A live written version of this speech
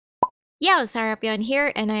Yo, Sarapion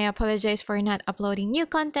here, and I apologize for not uploading new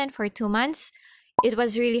content for 2 months. It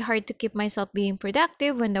was really hard to keep myself being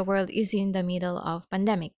productive when the world is in the middle of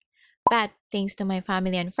pandemic. But thanks to my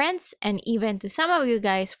family and friends, and even to some of you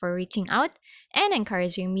guys for reaching out and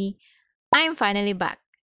encouraging me, I'm finally back.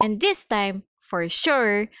 And this time, for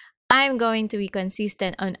sure, I'm going to be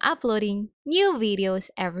consistent on uploading new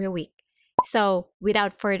videos every week. So,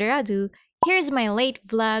 without further ado, here's my late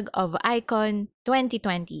vlog of Aicon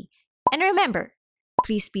 2020. And remember,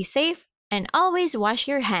 please be safe and always wash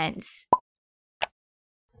your hands.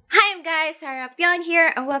 Hi guys, Sarapion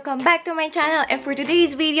here and welcome back to my channel, and for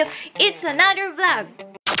today's video, it's another vlog.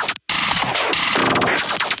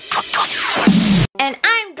 And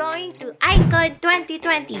I'm going to Aicon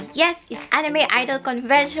 2020. Yes, it's Anime Idol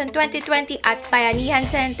Convention 2020 at Bayanihan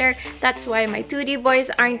Center. That's why my 2D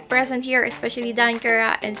boys aren't present here, especially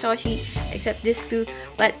Dankara and Soshi, except these two.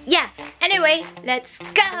 But yeah, anyway, let's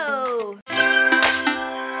go!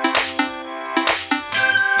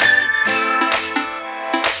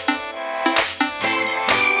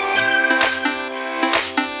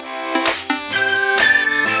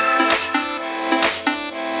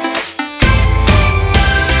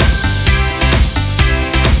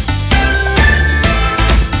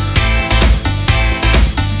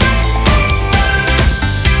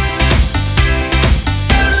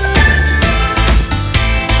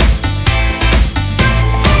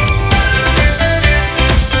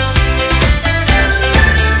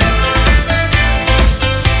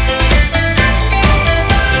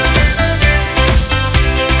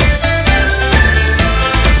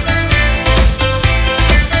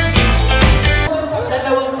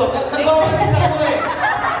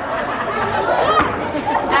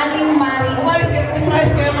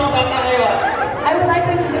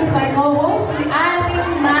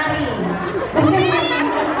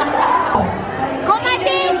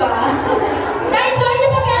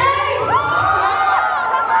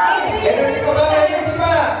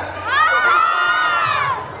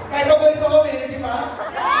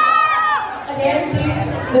 Again, please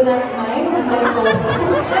do not mind my co-host.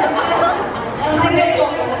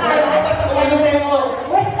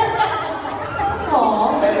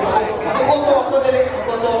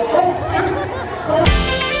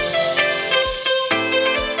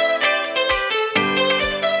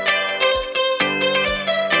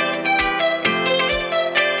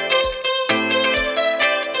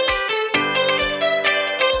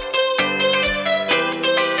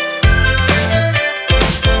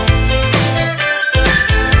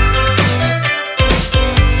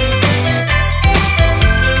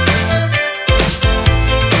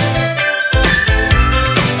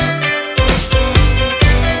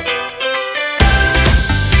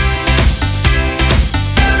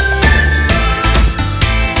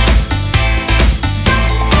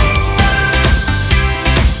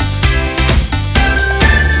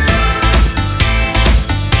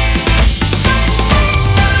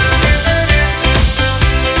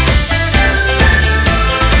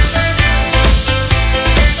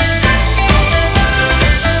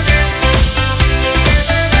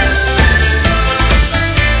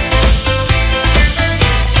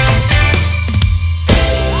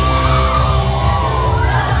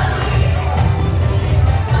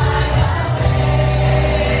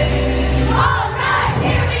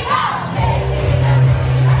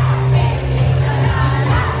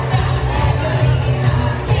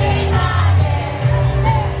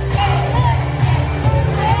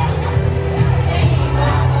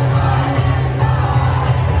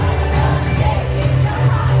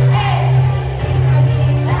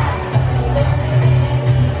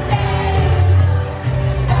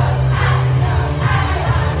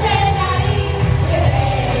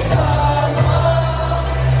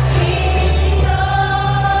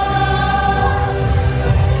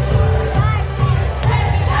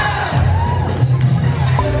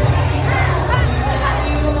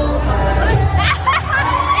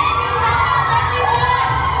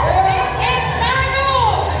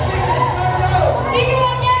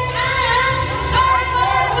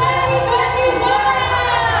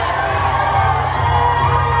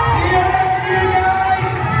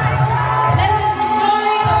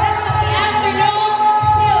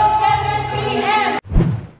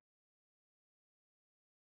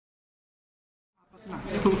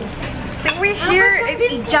 So we're here at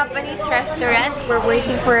a Japanese restaurant. We're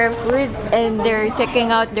waiting for our food and they're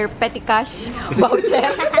checking out their petty cash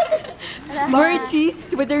voucher. More cheese,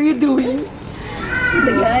 what are you doing?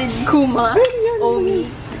 Kuma, Omi,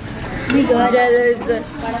 Jealous.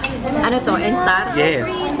 Ano to? N-Star? Yes.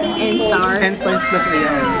 N-Star? N-Star plus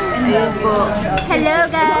yan. Ayun po. Hello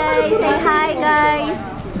guys! Say hi guys!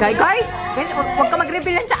 Guys, huwag ka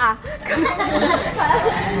mag-reveal ng tsa, ah.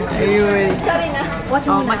 Ayun. Sorry na.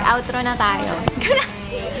 Mag-outro na tayo.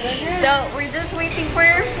 So, we're just waiting for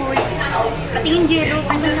our food. Patingin Jero.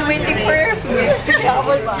 We're just waiting for our food. Sige,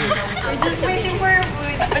 habol ba? We're just waiting for our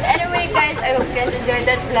food. But anyway, guys, I hope you guys enjoyed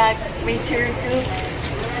that vlog. Make sure to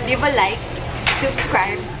leave a like,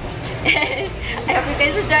 subscribe. I hope you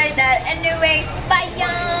guys enjoyed that. Anyway, bye!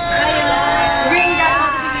 Bye! Bring that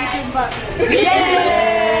notification button.